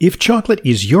If chocolate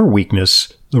is your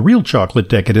weakness, the real chocolate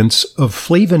decadence of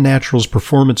Flava Naturals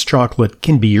Performance Chocolate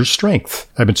can be your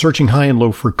strength. I've been searching high and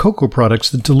low for cocoa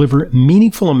products that deliver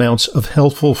meaningful amounts of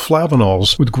healthful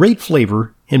flavanols with great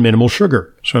flavor and minimal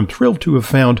sugar. So I'm thrilled to have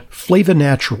found Flava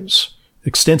Naturals.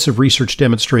 Extensive research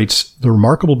demonstrates the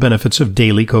remarkable benefits of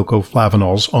daily cocoa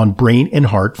flavanols on brain and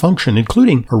heart function,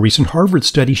 including a recent Harvard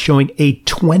study showing a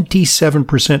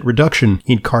 27% reduction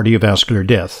in cardiovascular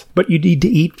death. But you need to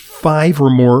eat 5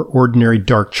 or more ordinary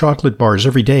dark chocolate bars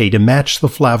every day to match the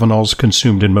flavanols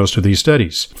consumed in most of these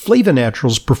studies. Flava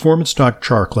Naturals Performance Dark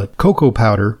Chocolate, cocoa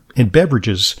powder, and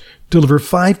beverages deliver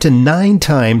 5 to 9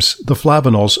 times the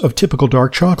flavanols of typical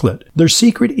dark chocolate. Their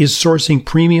secret is sourcing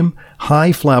premium, high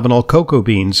flavanol cocoa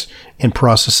beans and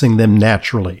processing them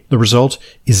naturally. The result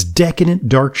is decadent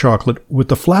dark chocolate with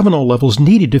the flavanol levels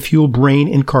needed to fuel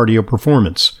brain and cardio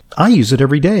performance. I use it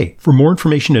every day. For more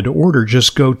information and to order,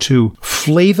 just go to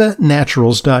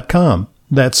flavanaturals.com.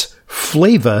 That's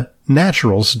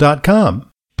flavanaturals.com.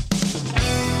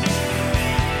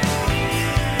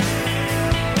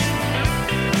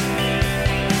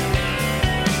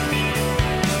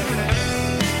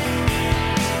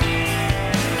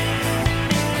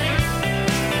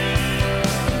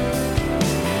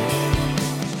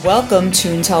 Welcome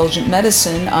to Intelligent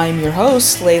Medicine. I'm your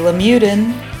host, Leyla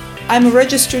Mudin. I'm a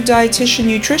registered dietitian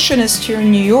nutritionist here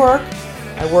in New York.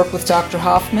 I work with Dr.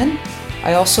 Hoffman.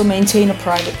 I also maintain a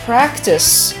private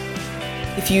practice.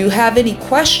 If you have any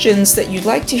questions that you'd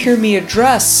like to hear me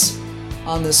address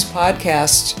on this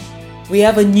podcast, we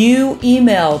have a new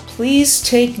email. Please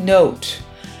take note.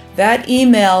 That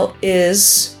email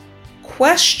is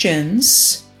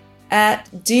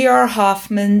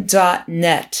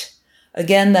questions@drhoffman.net.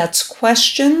 Again, that's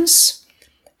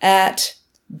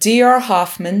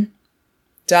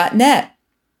questions@drhoffman.net.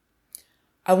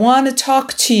 I want to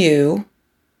talk to you.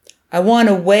 I want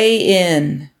to weigh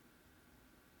in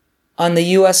on the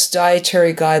U.S.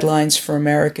 dietary guidelines for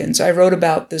Americans. I wrote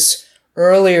about this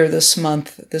earlier this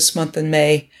month in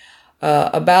May,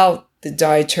 about the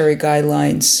dietary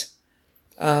guidelines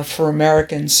for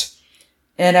Americans.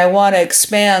 And I want to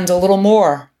expand a little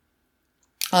more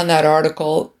on that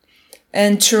article.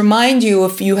 And to remind you,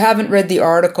 if you haven't read the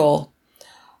article,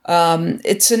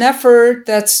 it's an effort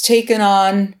that's taken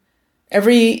on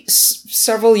every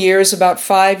several years, about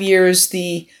 5 years.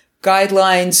 The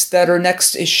guidelines that are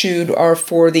next issued are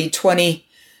for the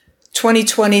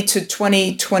 2020 to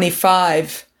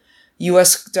 2025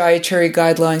 U.S. dietary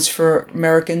guidelines for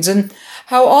Americans. And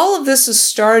how all of this has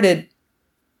started,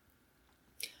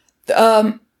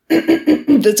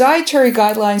 the dietary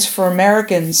guidelines for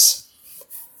Americans,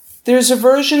 there's a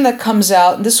version that comes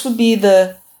out, and this would be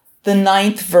the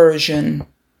 9th version.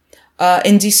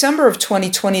 In December of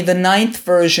 2020, the 9th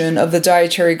version of the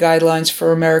Dietary Guidelines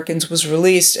for Americans was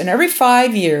released, and every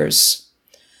 5 years,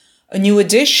 a new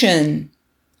edition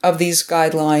of these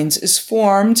guidelines is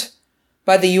formed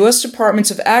by the U.S. Departments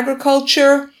of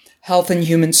Agriculture, Health and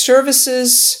Human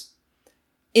Services,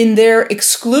 in their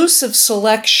exclusive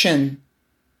selection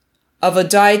of a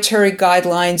Dietary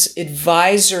Guidelines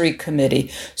Advisory Committee.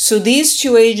 So these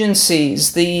two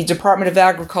agencies, the Department of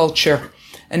Agriculture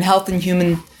and Health and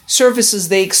Human Services,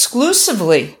 they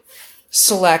exclusively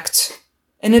select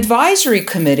an advisory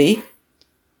committee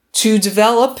to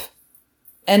develop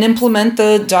and implement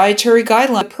the dietary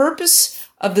guidelines. The purpose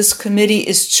of this committee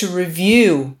is to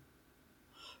review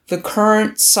the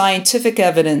current scientific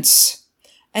evidence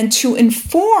and to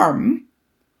inform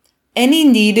any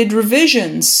needed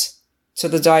revisions to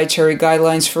the Dietary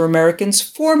Guidelines for Americans,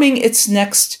 forming its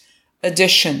next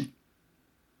edition.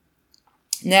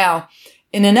 Now,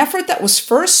 in an effort that was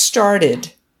first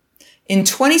started in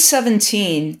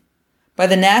 2017 by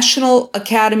the National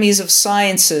Academies of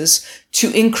Sciences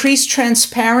to increase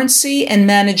transparency and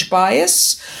manage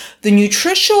bias, the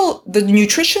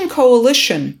Nutrition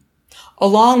Coalition,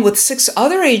 along with 6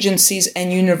 other agencies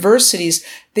and universities,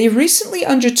 they recently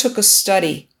undertook a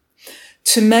study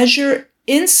to measure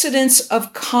incidence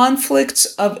of conflicts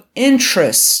of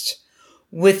interest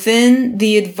within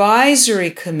the advisory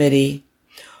committee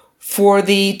for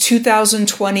the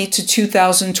 2020 to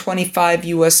 2025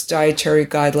 U.S. Dietary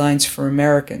Guidelines for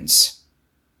Americans.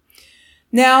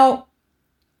 Now,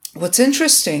 what's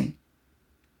interesting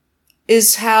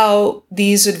is how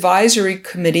these advisory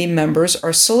committee members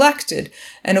are selected.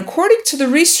 And according to the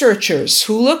researchers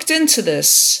who looked into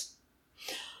this,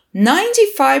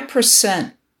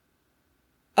 95%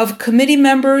 of committee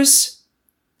members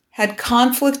had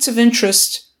conflicts of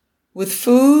interest with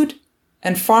food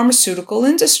and pharmaceutical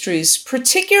industries,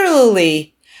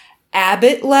 particularly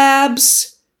Abbott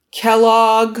Labs,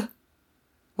 Kellogg,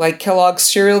 like Kellogg's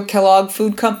cereal, Kellogg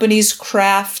Food Company's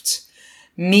Kraft,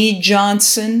 Mead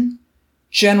Johnson,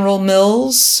 General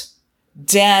Mills,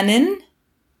 Dannon,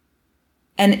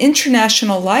 and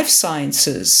International Life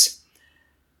Sciences.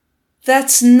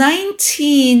 That's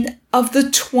 19 of the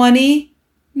 20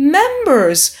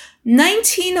 members.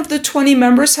 19 of the 20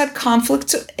 members had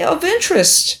conflicts of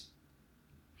interest.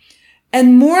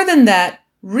 And more than that,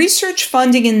 research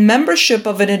funding and membership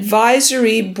of an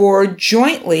advisory board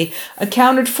jointly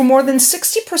accounted for more than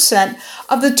 60%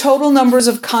 of the total numbers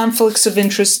of conflicts of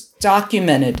interest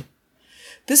documented.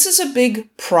 This is a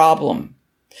big problem.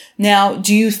 Now,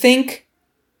 do you think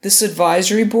this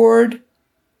advisory board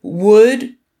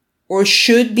would or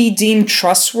should be deemed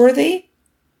trustworthy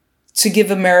to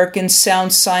give Americans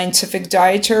sound scientific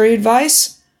dietary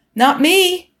advice? Not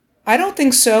me. I don't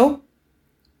think so.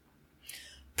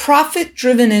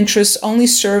 Profit-driven interests only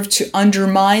serve to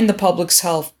undermine the public's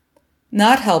health,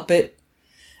 not help it.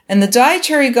 And the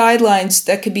dietary guidelines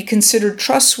that could be considered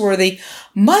trustworthy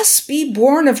must be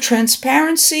born of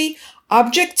transparency,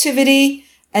 objectivity,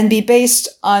 and be based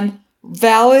on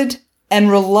valid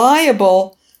and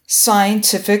reliable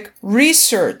scientific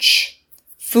research.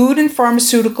 Food and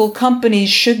pharmaceutical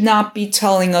companies should not be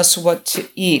telling us what to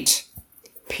eat.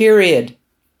 Period.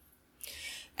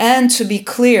 And to be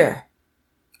clear,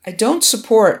 I don't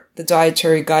support the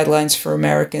dietary guidelines for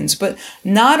Americans, but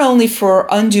not only for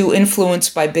undue influence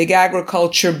by big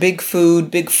agriculture, big food,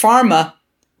 big pharma,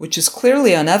 which is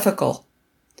clearly unethical,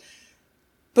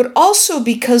 but also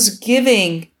because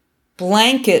giving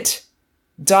blanket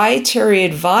dietary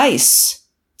advice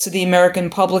to the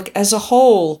American public as a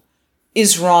whole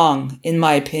is wrong, in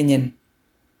my opinion.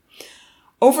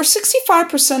 Over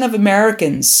 65% of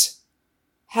Americans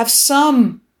have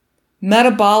some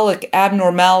metabolic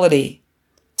abnormality,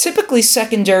 typically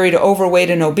secondary to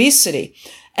overweight and obesity.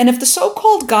 And if the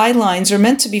so-called guidelines are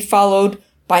meant to be followed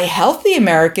by healthy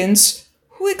Americans,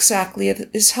 who exactly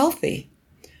is healthy?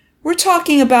 We're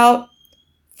talking about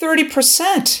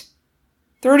 30%,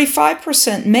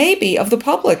 35% maybe of the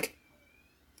public.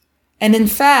 And in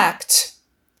fact,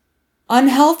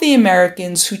 unhealthy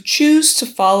Americans who choose to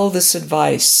follow this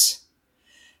advice,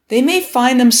 they may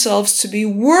find themselves to be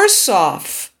worse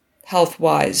off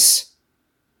health-wise.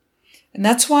 And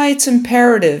that's why it's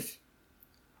imperative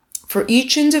for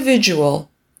each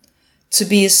individual to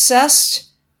be assessed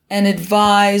and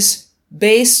advised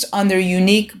based on their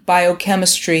unique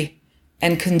biochemistry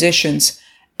and conditions.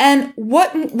 And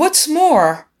what's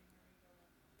more,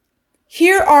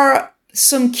 here are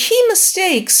some key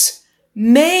mistakes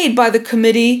made by the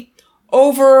committee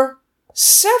over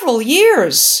several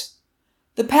years.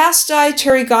 The past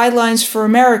dietary guidelines for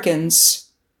Americans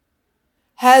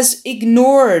has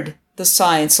ignored the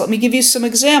science. Let me give you some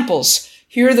examples.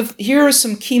 Here are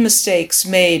some key mistakes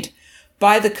made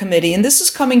by the committee, and this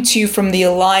is coming to you from the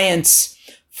Alliance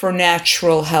for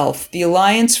Natural Health. The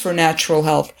Alliance for Natural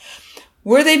Health,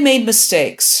 where they've made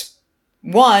mistakes.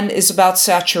 One is about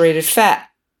saturated fat.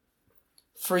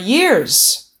 For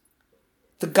years,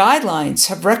 the guidelines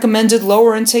have recommended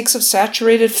lower intakes of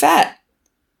saturated fat.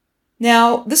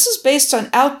 Now, this is based on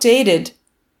outdated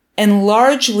and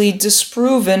largely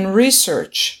disproven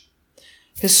research.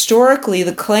 Historically,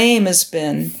 the claim has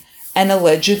been an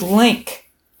alleged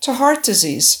link to heart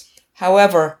disease.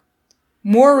 However,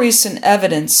 more recent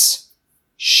evidence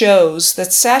shows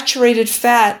that saturated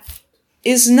fat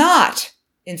is not,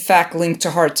 in fact, linked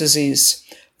to heart disease.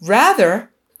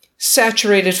 Rather,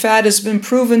 saturated fat has been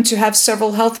proven to have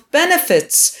several health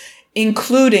benefits,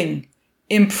 including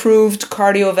improved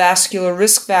cardiovascular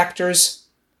risk factors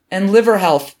and liver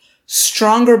health,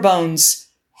 stronger bones,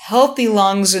 healthy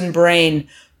lungs and brain,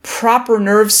 proper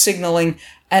nerve signaling,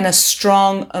 and a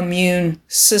strong immune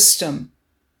system.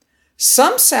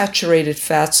 Some saturated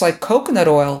fats, like coconut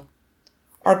oil,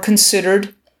 are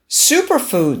considered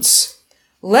superfoods.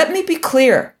 Let me be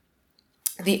clear.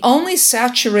 The only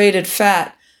saturated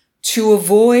fat to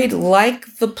avoid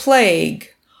like the plague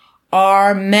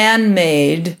are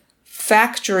man-made,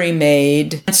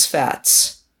 factory-made trans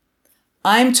fats.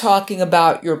 I'm talking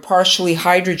about your partially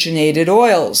hydrogenated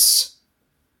oils,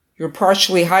 your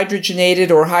partially hydrogenated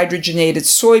or hydrogenated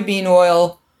soybean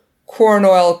oil, corn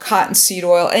oil, cottonseed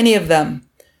oil, any of them.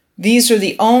 These are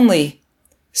the only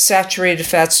saturated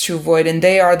fats to avoid, and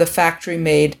they are the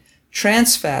factory-made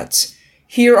trans fats.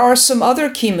 Here are some other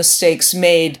key mistakes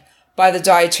made by the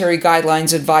Dietary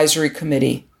Guidelines Advisory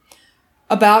Committee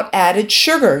about added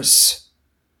sugars.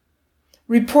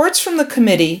 Reports from the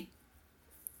committee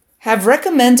have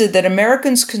recommended that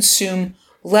Americans consume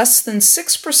less than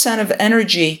 6% of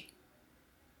energy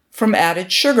from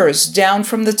added sugars, down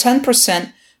from the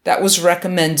 10% that was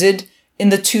recommended in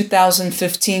the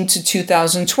 2015 to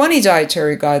 2020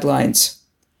 dietary guidelines.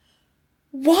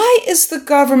 Why is the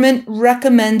government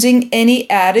recommending any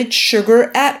added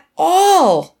sugar at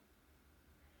all?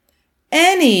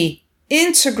 Any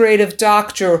integrative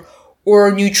doctor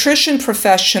or nutrition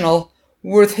professional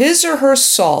worth his or her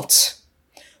salt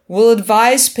will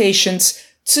advise patients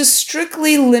to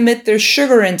strictly limit their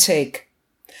sugar intake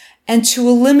and to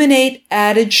eliminate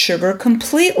added sugar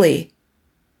completely.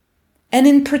 And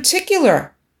in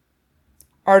particular,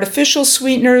 artificial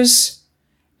sweeteners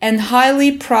and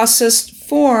highly processed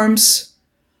forms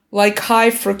like high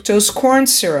fructose corn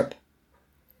syrup.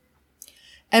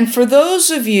 And for those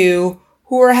of you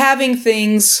who are having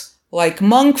things like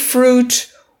monk fruit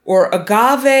or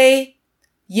agave,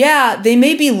 yeah, they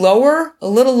may be lower, a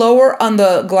little lower on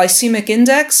the glycemic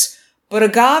index, but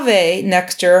agave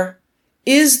nectar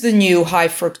is the new high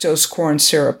fructose corn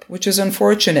syrup, which is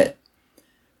unfortunate.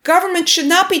 Government should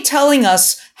not be telling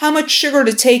us how much sugar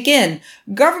to take in.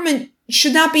 Government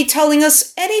should not be telling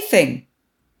us anything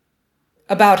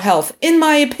about health. In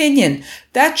my opinion,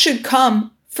 that should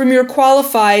come from your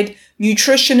qualified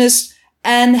nutritionist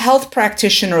and health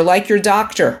practitioner like your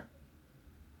doctor.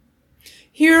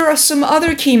 Here are some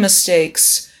other key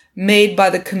mistakes made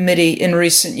by the committee in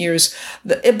recent years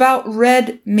about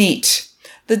red meat.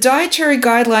 The Dietary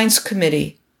Guidelines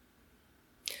Committee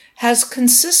has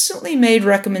consistently made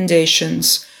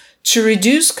recommendations to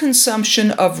reduce consumption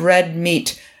of red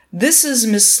meat. This is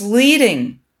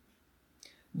misleading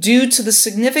due to the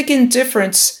significant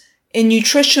difference in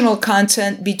nutritional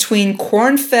content between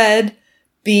corn-fed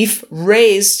beef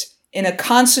raised in a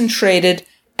concentrated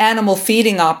animal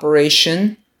feeding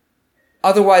operation,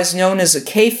 otherwise known as a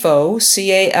CAFO,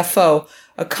 C-A-F-O,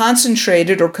 a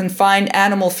concentrated or confined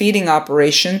animal feeding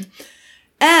operation,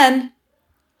 and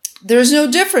there's no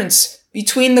difference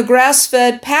between the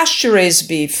grass-fed pasture-raised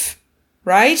beef,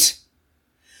 right?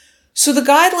 So the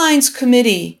Guidelines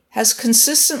Committee has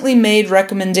consistently made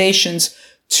recommendations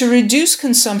to reduce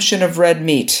consumption of red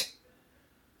meat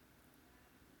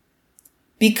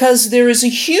because there is a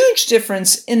huge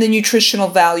difference in the nutritional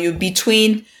value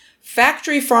between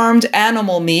factory-farmed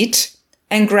animal meat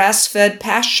and grass-fed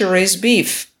pasture-raised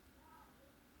beef.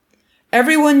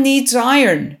 Everyone needs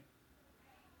iron,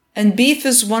 and beef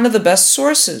is one of the best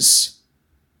sources.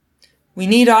 We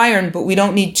need iron, but we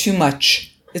don't need too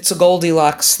much. It's a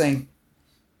Goldilocks thing.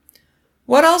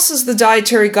 What else has the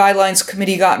Dietary Guidelines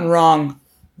Committee gotten wrong?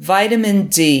 Vitamin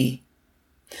D.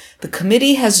 The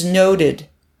committee has noted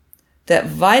that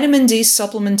vitamin D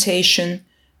supplementation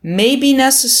may be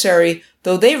necessary,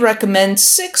 though they recommend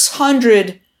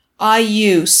 600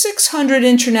 IU, 600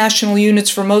 international units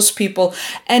for most people,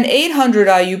 and 800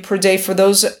 IU per day for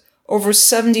those over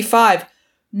 75.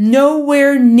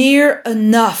 Nowhere near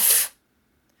enough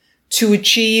to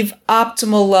achieve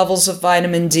optimal levels of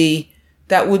vitamin D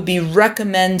that would be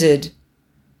recommended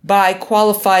by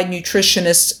qualified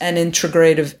nutritionists and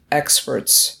integrative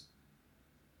experts.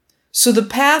 So the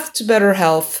path to better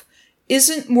health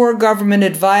isn't more government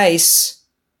advice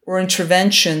or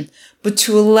intervention, but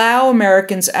to allow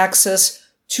Americans access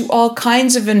to all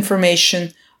kinds of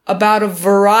information about a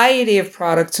variety of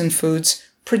products and foods,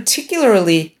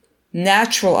 particularly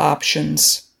natural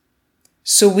options,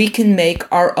 so we can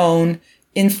make our own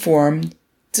informed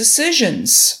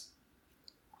decisions.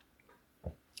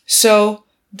 So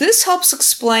this helps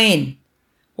explain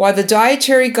why the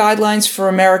dietary guidelines for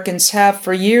Americans have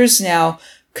for years now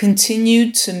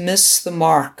continued to miss the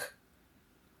mark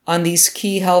on these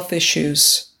key health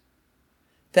issues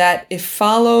that, if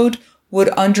followed, would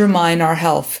undermine our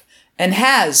health, and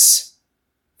has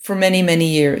for many, many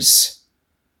years.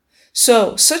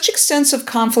 So, such extensive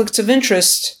conflicts of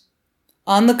interest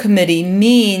on the committee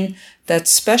mean that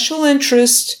special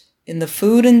interest in the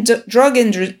food and drug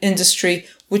industry,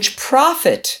 which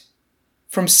profit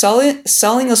from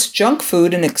selling us junk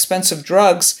food and expensive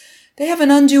drugs, they have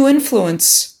an undue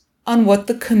influence on what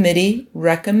the committee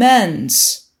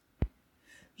recommends.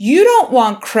 You don't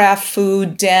want Kraft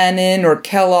Food, Dannon, or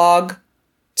Kellogg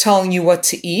telling you what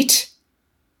to eat.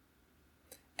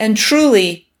 And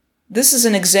truly, this is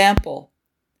an example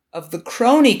of the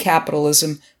crony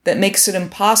capitalism that makes it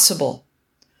impossible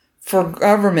for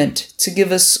government to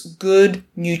give us good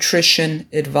nutrition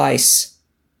advice.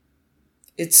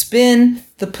 It's been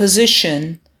the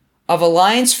position of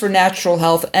Alliance for Natural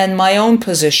Health and my own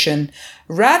position,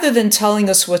 rather than telling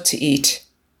us what to eat,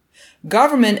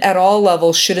 government at all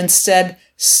levels should instead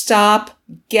stop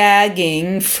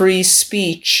gagging free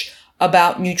speech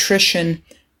about nutrition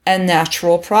and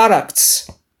natural products.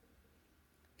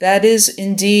 That is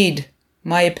indeed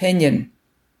my opinion.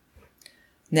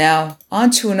 Now,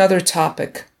 on to another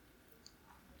topic.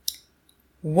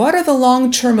 What are the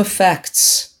long-term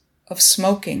effects of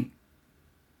smoking?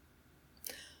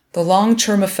 The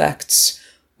long-term effects.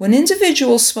 When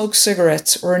individuals smoke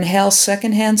cigarettes or inhale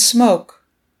secondhand smoke,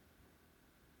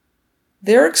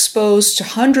 they're exposed to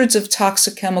hundreds of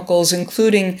toxic chemicals,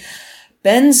 including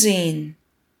benzene,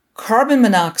 carbon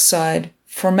monoxide,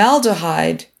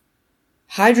 formaldehyde,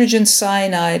 hydrogen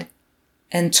cyanide,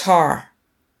 and tar.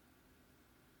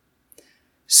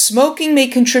 Smoking may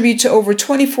contribute to over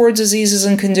 24 diseases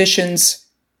and conditions,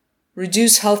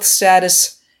 reduce health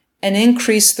status, and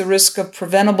increase the risk of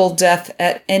preventable death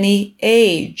at any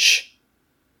age.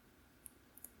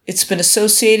 It's been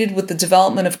associated with the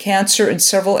development of cancer in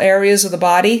several areas of the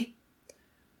body,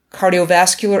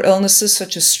 cardiovascular illnesses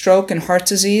such as stroke and heart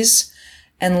disease,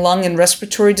 and lung and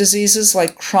respiratory diseases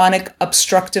like chronic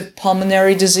obstructive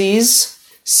pulmonary disease,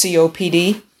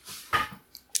 COPD,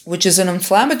 which is an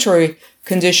inflammatory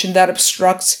condition that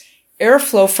obstructs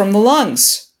airflow from the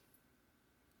lungs.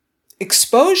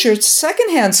 Exposure to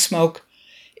secondhand smoke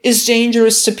is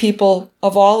dangerous to people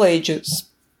of all ages.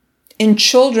 In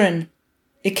children,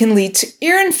 it can lead to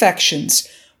ear infections,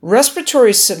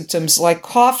 respiratory symptoms like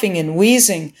coughing and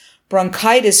wheezing,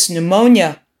 bronchitis,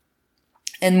 pneumonia,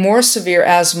 and more severe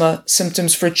asthma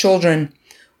symptoms for children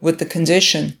with the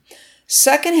condition.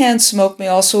 Secondhand smoke may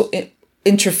also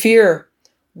interfere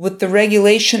with the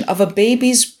regulation of a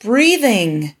baby's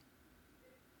breathing,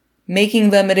 making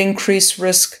them at increased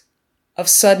risk of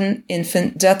sudden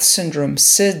infant death syndrome,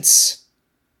 SIDS.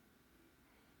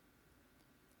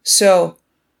 So,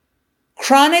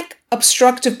 chronic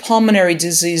obstructive pulmonary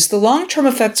disease, the long-term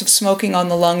effects of smoking on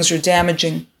the lungs are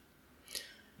damaging.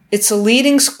 It's a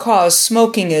leading cause,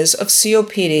 smoking is, of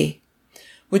COPD,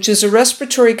 which is a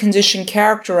respiratory condition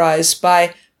characterized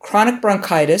by chronic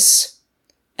bronchitis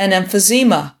and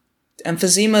emphysema.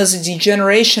 Emphysema is a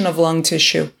degeneration of lung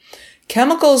tissue.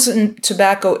 Chemicals in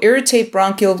tobacco irritate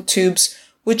bronchial tubes,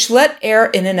 which let air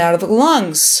in and out of the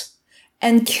lungs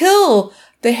and kill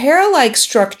the hair-like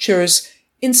structures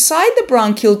inside the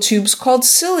bronchial tubes called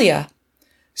cilia.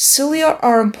 Cilia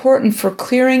are important for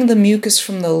clearing the mucus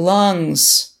from the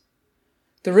lungs.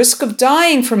 The risk of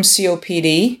dying from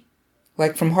COPD,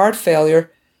 like from heart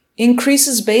failure,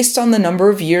 increases based on the number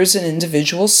of years an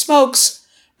individual smokes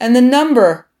and the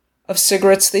number of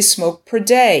cigarettes they smoke per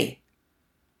day.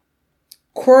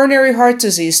 Coronary heart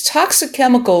disease. Toxic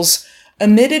chemicals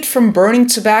emitted from burning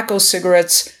tobacco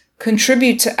cigarettes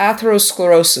contribute to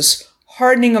atherosclerosis,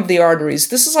 hardening of the arteries.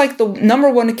 This is like the number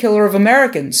one killer of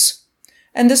Americans.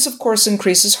 And this, of course,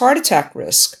 increases heart attack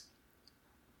risk.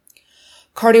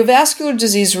 Cardiovascular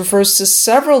disease refers to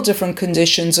several different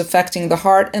conditions affecting the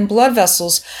heart and blood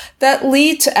vessels that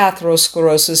lead to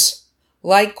atherosclerosis,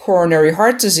 like coronary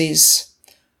heart disease.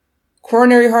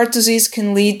 Coronary heart disease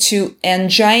can lead to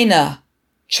angina,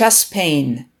 chest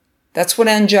pain. That's what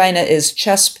angina is,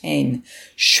 chest pain,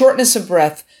 shortness of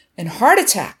breath, and heart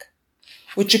attack,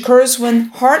 which occurs when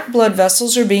heart blood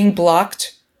vessels are being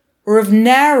blocked or have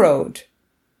narrowed,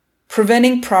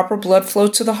 preventing proper blood flow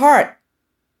to the heart.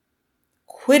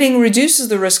 Quitting reduces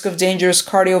the risk of dangerous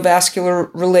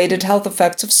cardiovascular-related health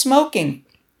effects of smoking.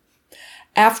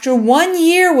 After 1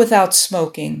 year without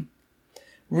smoking,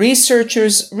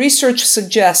 research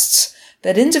suggests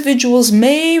that individuals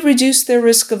may reduce their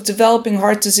risk of developing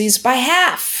heart disease by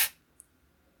half.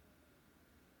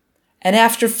 And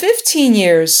after 15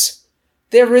 years,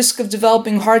 their risk of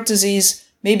developing heart disease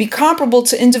may be comparable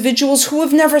to individuals who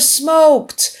have never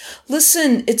smoked.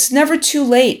 Listen, it's never too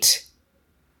late.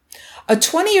 A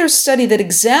 20-year study that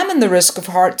examined the risk of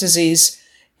heart disease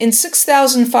in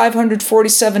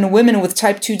 6,547 women with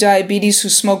type 2 diabetes who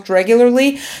smoked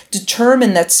regularly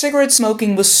determined that cigarette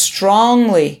smoking was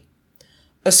strongly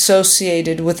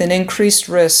associated with an increased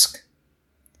risk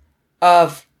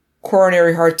of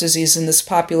coronary heart disease in this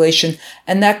population,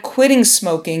 and that quitting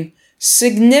smoking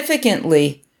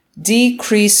significantly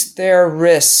decreased their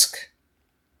risk.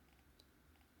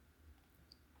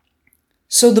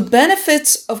 So the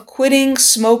benefits of quitting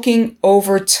smoking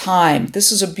over time.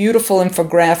 This is a beautiful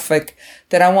infographic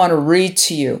that I want to read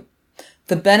to you.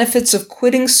 The benefits of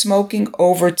quitting smoking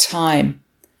over time.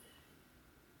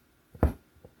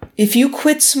 If you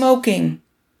quit smoking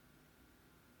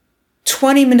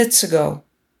 20 minutes ago,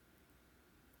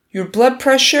 your blood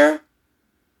pressure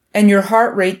and your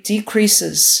heart rate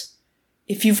decreases.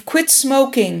 If you've quit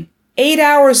smoking 8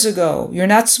 hours ago, you're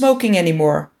not smoking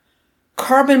anymore,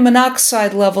 carbon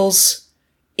monoxide levels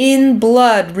in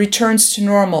blood returns to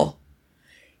normal.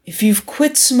 If you've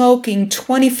quit smoking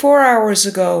 24 hours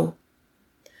ago,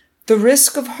 the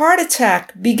risk of heart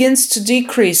attack begins to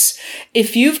decrease.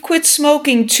 If you've quit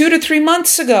smoking 2 to 3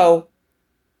 months ago,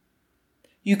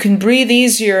 You can breathe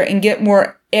easier and get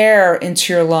more air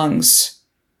into your lungs.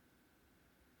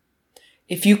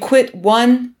 If you quit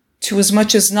 1 to as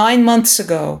much as 9 months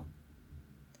ago,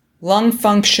 lung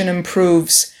function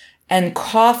improves and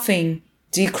coughing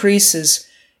decreases.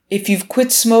 If you've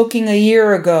quit smoking a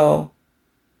year ago,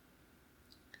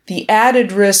 the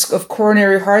added risk of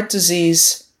coronary heart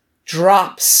disease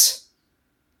drops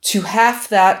to half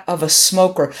that of a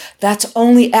smoker. That's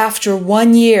only after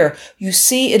 1 year. You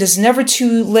see, it is never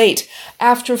too late.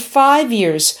 After 5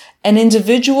 years, an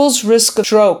individual's risk of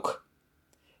stroke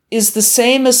is the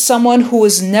same as someone who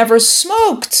has never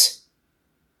smoked.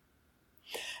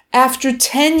 After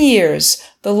 10 years,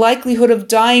 the likelihood of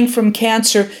dying from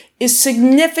cancer is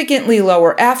significantly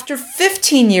lower. After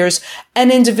 15 years,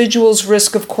 an individual's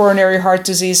risk of coronary heart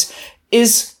disease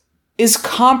is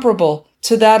comparable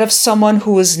to that of someone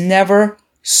who has never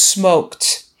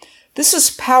smoked. This is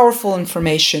powerful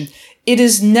information. It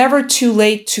is never too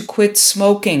late to quit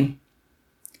smoking.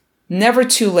 Never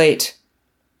too late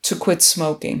to quit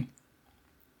smoking.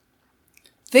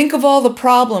 Think of all the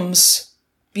problems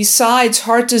besides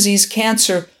heart disease,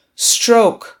 cancer,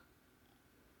 stroke,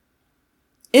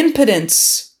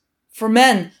 impotence. For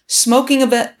men, smoking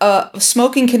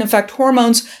can affect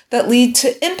hormones that lead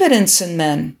to impotence in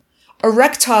men.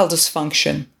 Erectile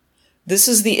dysfunction. This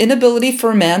is the inability for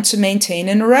a man to maintain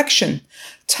an erection.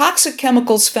 Toxic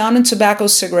chemicals found in tobacco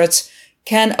cigarettes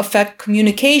can affect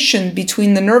communication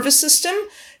between the nervous system,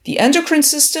 the endocrine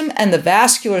system, and the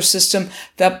vascular system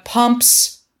that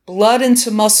pumps blood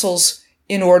into muscles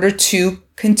in order to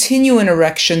continue an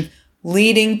erection,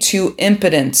 leading to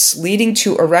impotence, leading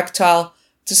to erectile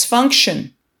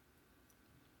dysfunction.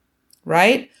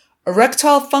 Right?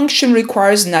 Erectile function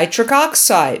requires nitric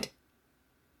oxide.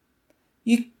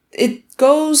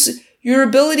 Your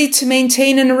ability to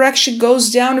maintain an erection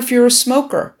goes down if you're a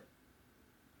smoker.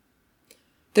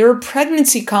 There are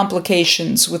pregnancy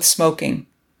complications with smoking.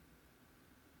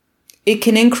 It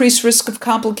can increase risk of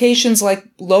complications like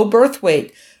low birth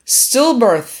weight,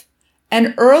 stillbirth,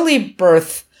 and early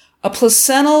birth, a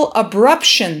placental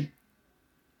abruption,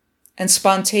 and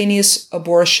spontaneous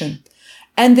abortion.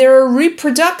 And there are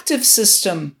reproductive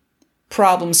system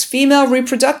problems, female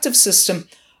reproductive system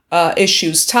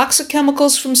issues. Toxic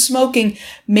chemicals from smoking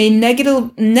may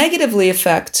negatively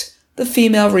affect the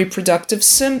female reproductive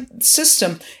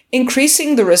system,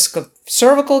 increasing the risk of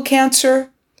cervical cancer,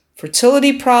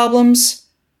 fertility problems,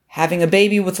 having a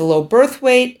baby with a low birth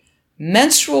weight,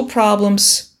 menstrual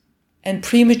problems, and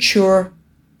premature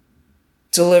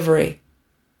delivery.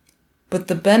 But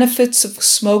the benefits of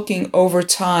smoking over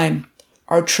time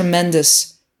are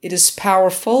tremendous. It is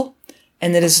powerful,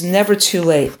 and it is never too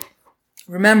late.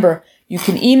 Remember, you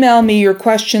can email me your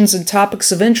questions and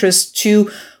topics of interest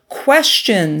to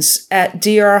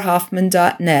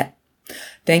questions@drhoffman.net.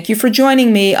 Thank you for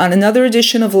joining me on another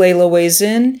edition of Leyla Weighs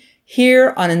In,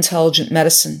 here on Intelligent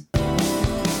Medicine.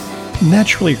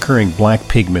 Naturally occurring black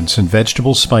pigments in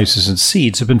vegetables, spices, and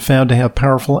seeds have been found to have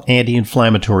powerful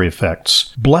anti-inflammatory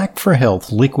effects. Black for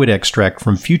Health liquid extract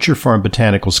from Future Farm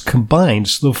Botanicals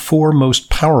combines the 4 most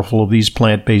powerful of these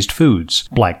plant-based foods: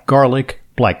 black garlic,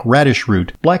 black radish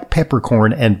root, black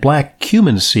peppercorn, and black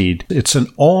cumin seed. It's an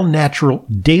all-natural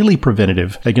daily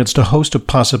preventative against a host of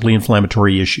possibly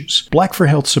inflammatory issues. Black for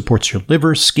Health supports your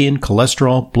liver, skin,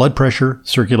 cholesterol, blood pressure,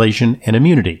 circulation, and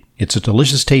immunity. It's a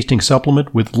delicious tasting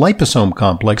supplement with liposome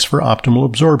complex for optimal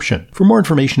absorption. For more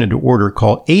information and to order,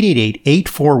 call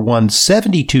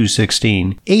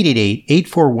 888-841-7216,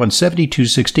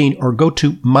 888-841-7216, or go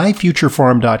to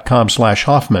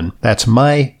myfuturefarm.com/Hoffman. That's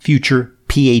myfuture,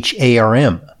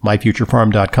 PHARM,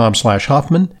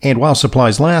 myfuturefarm.com/Hoffman. And while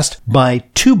supplies last, buy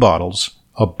 2 bottles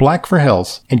of Black for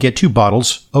Health and get 2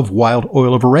 bottles of wild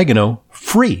oil of oregano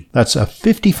free. That's a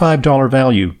 $55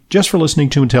 value just for listening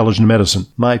to Intelligent Medicine.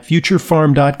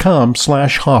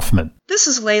 myfuturefarm.com/Hoffman. This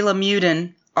is Leyla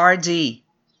Mudin, RD.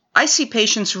 I see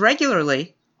patients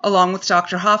regularly, along with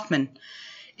Dr. Hoffman.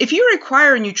 If you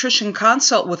require a nutrition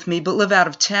consult with me but live out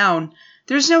of town,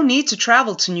 there's no need to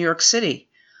travel to New York City.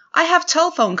 I have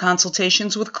telephone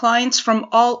consultations with clients from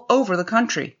all over the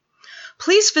country.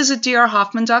 Please visit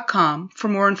drhoffman.com for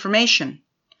more information.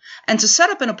 And to set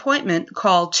up an appointment,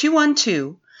 call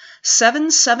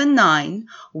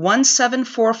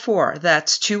 212-779-1744.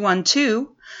 That's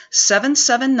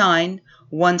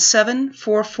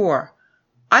 212-779-1744.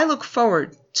 I look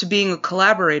forward to being a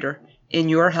collaborator in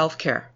your healthcare.